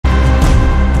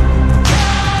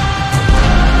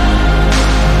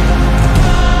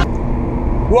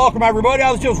Welcome everybody.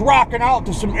 I was just rocking out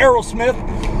to some Aerosmith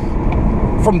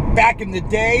from back in the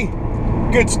day.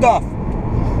 Good stuff.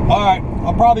 Alright,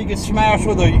 I'll probably get smashed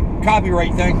with a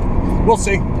copyright thing. We'll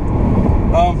see.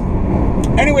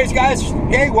 Anyways guys,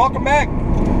 hey, welcome back.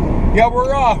 Yeah, we're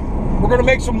gonna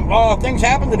make some things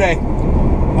happen today.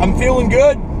 I'm feeling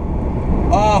good.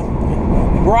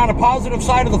 We're on a positive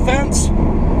side of the fence.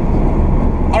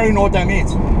 I don't even know what that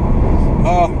means.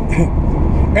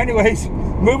 Anyways,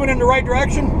 moving in the right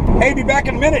direction. Hey, be back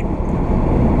in a minute.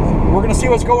 We're gonna see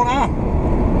what's going on.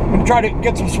 I'm gonna try to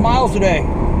get some smiles today.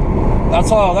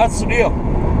 That's all. That's the deal.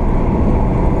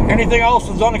 Anything else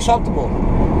is unacceptable.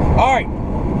 All right,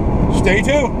 stay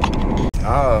tuned.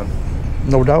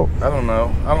 No doubt. I don't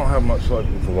know. I don't have much luck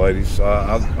with the ladies, so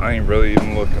I ain't really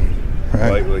even looking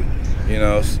lately. You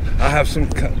know, I have some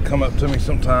come up to me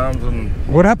sometimes. And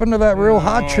what happened to that real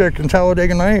hot chick in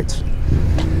Talladega Nights?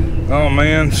 Oh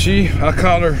man, I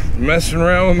caught her messing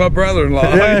around with my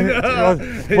brother-in-law.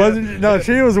 No,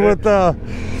 she was with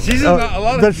she's in a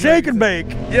lot of the shake and bake.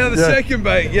 Yeah, the shake and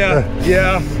bake.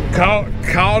 Yeah.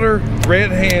 Caught her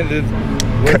red-handed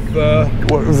with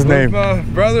what was his name? My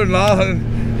brother-in-law,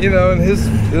 and you know, in his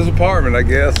apartment, I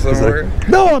guess somewhere. Like,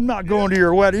 no, I'm not going to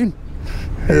your wedding.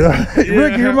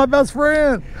 Ricky, you're my best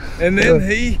friend. And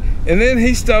then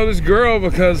he stole his girl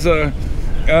because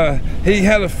he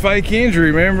had a fake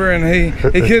injury, remember, and he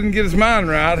couldn't get his mind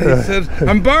right. He said,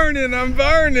 I'm burning.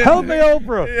 Help me,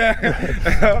 Oprah.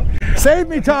 Yeah. Save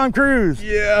me, Tom Cruise.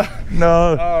 Yeah.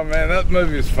 No. Oh man, that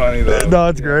movie is funny though. No,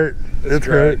 it's great. It's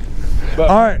great. But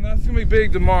all right, man, that's gonna be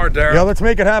big tomorrow, Darryl. Yeah, let's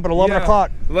make it happen. 11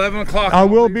 o'clock. 11 o'clock. I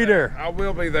will be there. I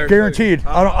will be there. Guaranteed. Too.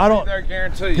 I don't. Be there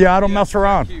guaranteed. Yeah, I don't mess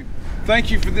around. Thank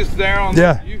you for this, Darryl.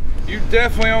 Yeah. You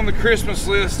definitely on the Christmas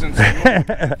list. And so, thank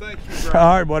you, bro.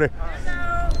 All right, buddy.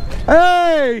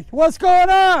 Hello. Hey, what's going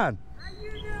on? How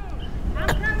you doing? I'm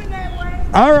coming that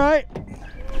way. All right.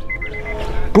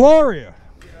 Gloria.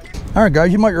 All right,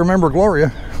 guys, you might remember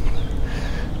Gloria.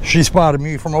 She spotted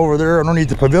me from over there underneath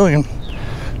the pavilion.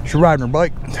 She's riding her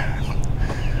bike.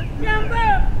 Jump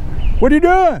up. What are you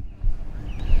doing?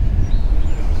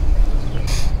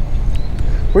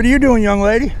 What are you doing, young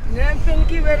lady? Now I'm finna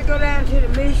get ready to go down to the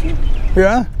mission.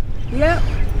 Yeah? Yep.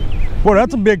 Well,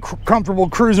 that's a big, comfortable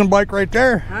cruising bike right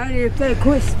there. How do you say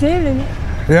quit stealing it?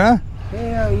 Yeah?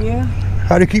 Hell yeah.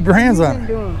 How do you keep your hands on it?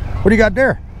 Doing? What do you got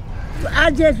there?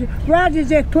 Roger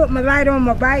just put my light on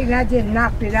my bike and I just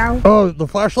knocked it out. Oh, the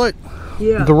flashlight?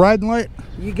 Yeah. The riding light?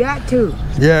 You got to.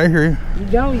 Yeah, I hear you. You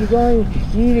don't,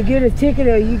 you either get a ticket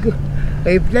or you go,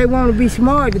 if they want to be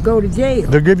smart, to go to jail.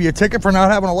 They'll give you a ticket for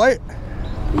not having a light?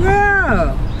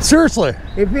 Yeah. Seriously?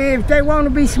 If they want to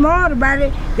be smart about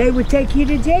it, they would take you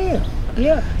to jail.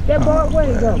 Yeah. That boy,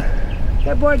 where'd he go?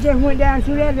 That boy just went down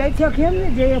through there. They took him to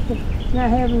jail for not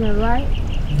having a light.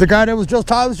 The guy that I was just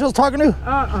talking to?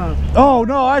 Oh,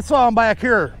 no, I saw him back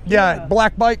here. Yeah.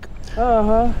 Black bike.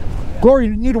 Gloria,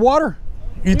 you need water?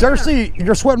 You thirsty?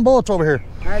 You're sweating bullets over here.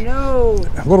 I know.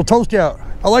 A little toasty out.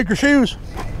 I like your shoes.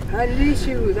 How do these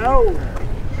shoes? Oh.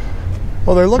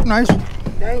 Well, they look nice.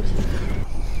 Thank you.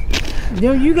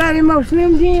 You got any more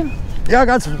Slim Jim? Yeah, I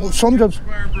got some Slim Jims.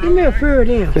 Give me a few of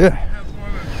them. Yeah.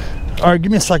 All right,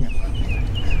 give me a second.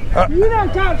 You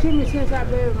don't talk to me since I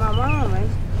buried my mom, man.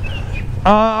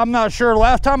 I'm not sure.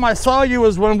 Last time I saw you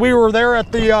was when we were there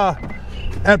at the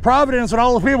at Providence and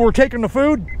all the people were taking the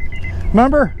food.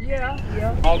 Remember? Yeah.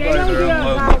 All day they're unloading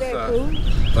all that food.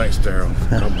 Thanks, Darryl.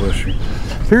 God bless you.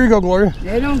 Here you go, Gloria.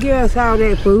 They don't give us all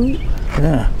that food.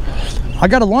 Yeah. I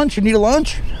got a lunch. You need a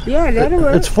lunch? Yeah, that'll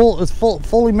work. It's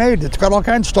fully made. It's got all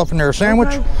kinds of stuff in there. A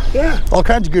sandwich. Okay. Yeah. All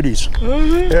kinds of goodies.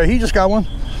 Yeah, he just got one.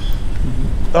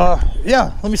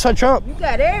 Yeah, let me set you up. You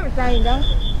got everything, though.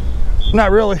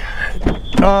 Not really.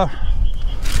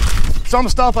 Some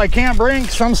stuff I can't bring,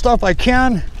 some stuff I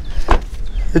can.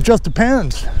 It just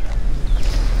depends.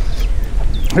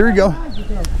 Here we go.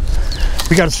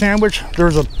 We got a sandwich.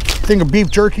 There's a thing of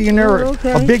beef jerky in there.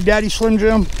 Okay. A Big Daddy Slim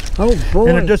Jim. Oh boy.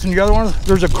 In addition to the other ones,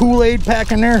 there's a Kool-Aid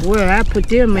pack in there. Well, I put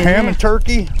them in Ham and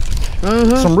turkey.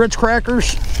 Some Ritz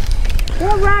crackers.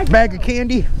 Bag of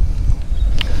candy.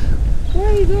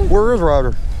 Where you doing? Where is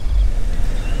Roger?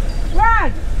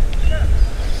 Roger!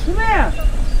 Come here!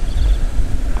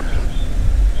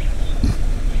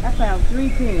 I found 3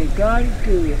 pennies. God is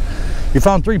good. You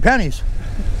found 3 pennies?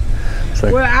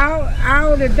 Well,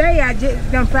 out of the day, I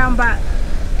just done found about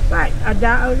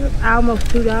 $1, almost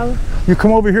 $2. You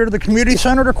come over here to the community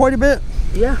center quite a bit?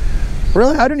 Yeah.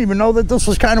 Really? I didn't even know that this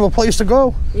was kind of a place to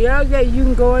go. Yeah, you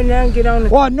can go in there and get on the...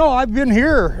 Well, no, I've been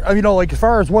here, you know, like as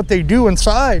far as what they do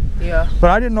inside. Yeah. But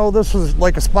I didn't know this was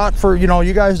like a spot for, you know,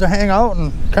 you guys to hang out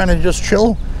and kind of just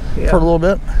chill. for a little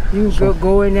bit. You can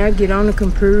go in there, get on the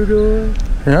computer.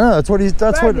 Yeah, that's what he's.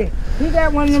 That's Roger, what. he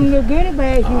got one of them little goodie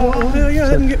bags. You want one? Hell yeah,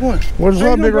 let me get one. What's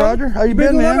up, Big Roger? How you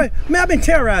been, man? Man, I've been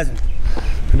terrorizing.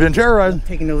 You been terrorizing?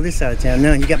 Taking over this side of town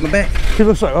now. You got my back. He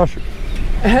looks like Usher.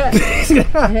 Yeah,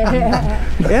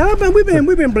 we've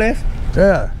been blessed.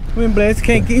 Yeah. We've been blessed.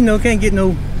 Can't get no.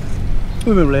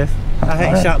 We've been blessed. I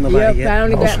ain't shot nobody yet.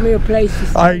 Finally got me a place to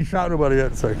stay. I ain't shot nobody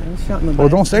yet. So. I ain't shot nobody. Well,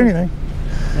 don't say anything.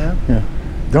 Yeah.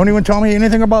 Don't even tell me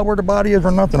anything about where the body is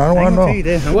or nothing. I don't want to know. Tell you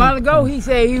that. A while ago, he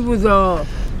said he was that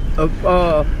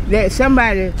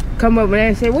somebody come up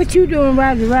and said, "What you doing,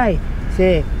 Roger?" Right?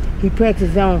 Said he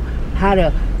practiced on how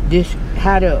to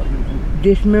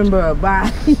dismember a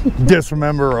body.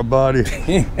 Dismember a body.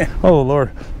 Oh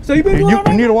Lord. So you been You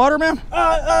need a water, man?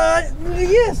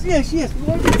 Yes.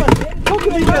 Coke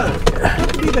would be better.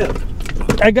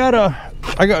 I got.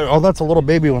 Oh, that's a little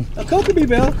baby one. A Coke would be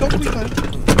better. Coke would be fine.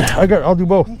 I'll do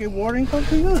both. Okay, water and Coke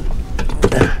would be good.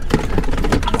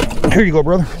 Here you go,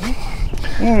 brother.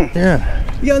 Yeah.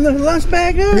 You got another lunch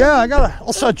bag there? Yeah,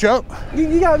 I'll set you up.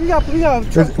 You got.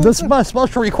 This is my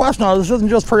special request now. This isn't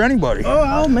just for anybody.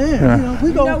 Oh man. Yeah.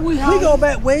 We go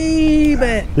back way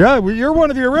back. Yeah, you're one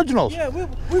of the originals. Yeah, we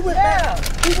went back.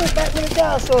 We went back when the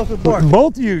dinosaurs were born.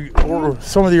 Both of you were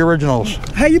some of the originals.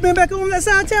 Have you been back on that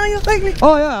side of town yet lately?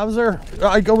 Oh yeah, I was there.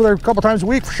 I go over there a couple times a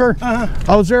week for sure.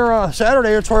 I was there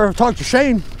Saturday. That's where I talked to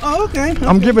Shane. Oh, okay.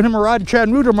 I'm giving him a ride to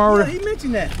Chattanooga tomorrow. Yeah, he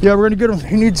mentioned that. Yeah, we're gonna get him.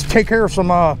 He needs to take care of some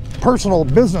personal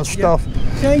business stuff.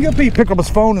 Shane, good people. Pick up his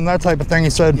phone and that type of thing. He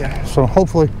said. Yeah. So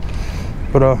hopefully,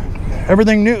 but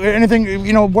everything new. Anything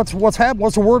what's happened?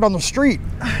 What's the word on the street?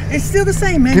 It's still the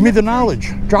same, man. Give me the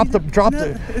knowledge. Drop the.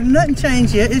 Nothing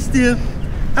changed yet. It's still.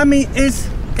 I mean, it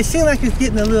seems like it's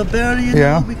getting a little better, you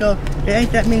know, because there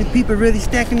ain't that many people really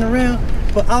stacking around.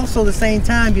 But also at the same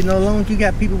time, as long as you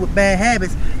got people with bad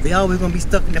habits, they always gonna be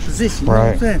stuck in that position. You know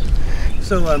what I'm saying?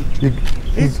 So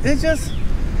it's just,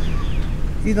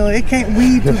 it can't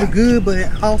weed to the good, but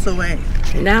it also ain't.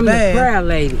 And I'm bad. the prayer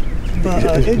lady. But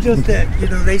it's just that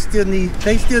they still need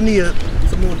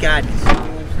some more guidance. You know what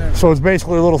I'm saying? So it's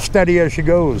basically a little steady as she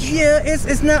goes. Yeah,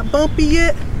 it's not bumpy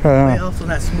yet, but also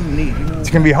not smooth either. It's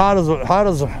gonna be hot as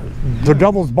the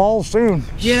devil's balls soon.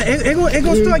 Yeah, it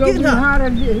gonna start getting hot.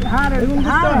 Hotter.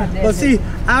 But see,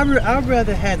 I'd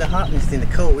rather have the hotness than the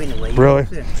cold anyway. Really?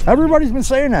 Everybody's been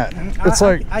saying that. It's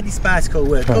like I despise cold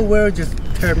weather. Cold weather just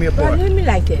tear me apart. Let me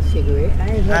light that cigarette. I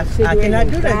ain't had a cigarette. I cannot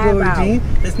do that, in 5 Glory hours. Jean.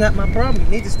 That's not my problem.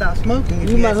 You need to stop smoking.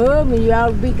 You my husband. You ought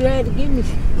to be glad to give me.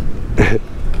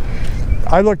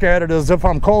 I look at it as if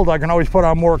I'm cold, I can always put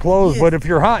on more clothes. But if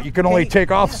you're hot, you can only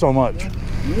take off so much.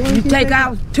 You take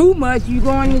out too much, you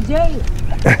going to jail.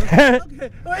 Okay.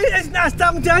 It's not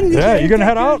stopping down. Yeah, you gonna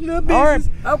head out? All right.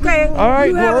 Okay. All right,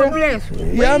 You have a Gloria.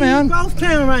 blessing. Yeah, man. Ghost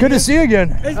town right Good to here. see you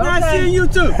again. It's nice seeing you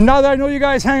too. And now that I know you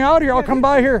guys hang out here, I'll come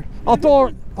by here. I'll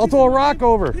throw a rock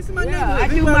over. This is my Yeah, I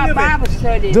neighborhood. do my Bible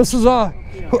study. This is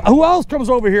who else comes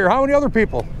over here? How many other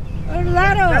people? A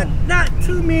lot of them. Not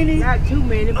too many. Not too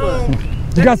many, but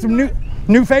You got some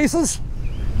new faces?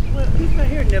 Well, this right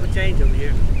here never changed over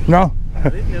here. No.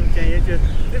 This never changed. It's just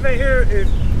this right here is.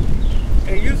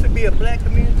 It used to be a black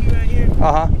community right here.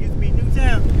 It used to be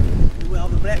Newtown, where all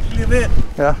the blacks live at.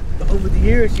 Yeah. But over the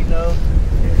years, it's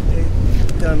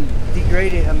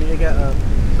degraded. I mean, they got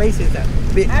basically that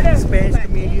big Spanish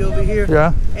community over here.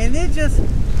 Yeah. And it just,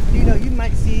 you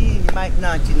might see, you might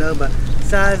not, but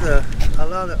besides a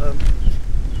lot of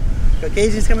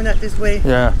Caucasians coming out this way.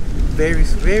 Yeah. Very,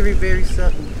 very, very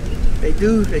sudden. They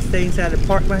stay inside the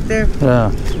park right there.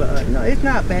 Yeah. But no, it's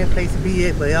not a bad place to be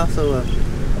at, but also a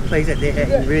place that they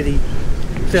hadn't really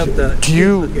felt the.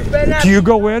 Do you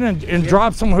go in and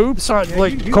drop some hoops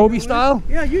like Kobe style?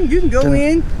 Yeah, you can go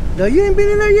in. No, you ain't been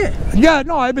in there yet. Yeah,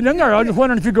 no, I've been in there. I was just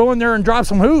wondering if you go in there and drop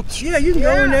some hoops. Yeah, you can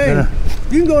go in there. Yeah.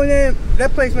 You can go in there.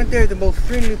 That place right there is the most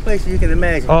friendly place you can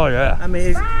imagine. Oh yeah. I mean,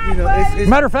 it's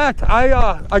matter of fact,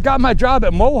 I got my job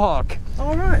at Mohawk.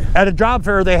 All right. At a job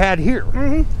fair they had here.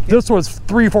 This was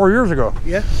 3-4 years ago.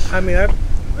 Yeah, I mean, I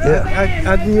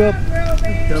grew up.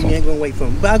 Dummy ain't gonna wait for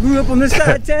him. But I grew up on this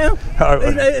side of town. I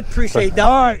appreciate that.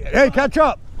 All right, hey, catch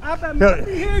up. I'll be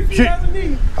here if you ever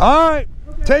need. All right,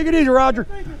 take it easy, Roger.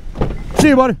 See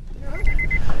you, buddy.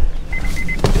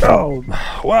 Oh,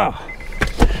 wow.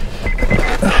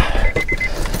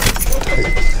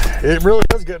 It really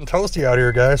is getting toasty out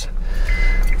here, guys.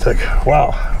 It's like,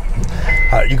 wow.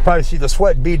 You can probably see the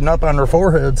sweat beading up on their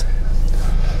foreheads.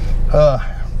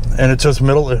 And it's just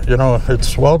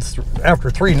it's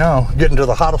after 3 now, getting to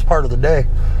the hottest part of the day.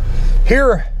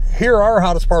 Here our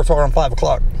hottest parts are on 5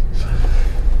 o'clock.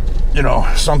 you know,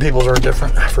 some people's are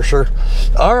different for sure.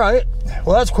 All right,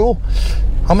 well, that's cool.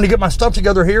 I'm gonna get my stuff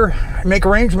together here, make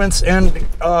arrangements, and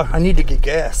I need to get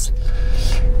gas.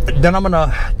 Then I'm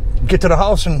gonna get to the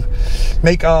house and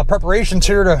make preparations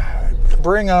here to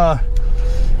bring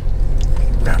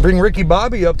Ricky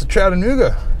Bobby up to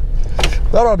Chattanooga.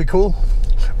 That ought to be cool.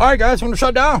 All right, guys, I'm gonna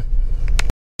shut down.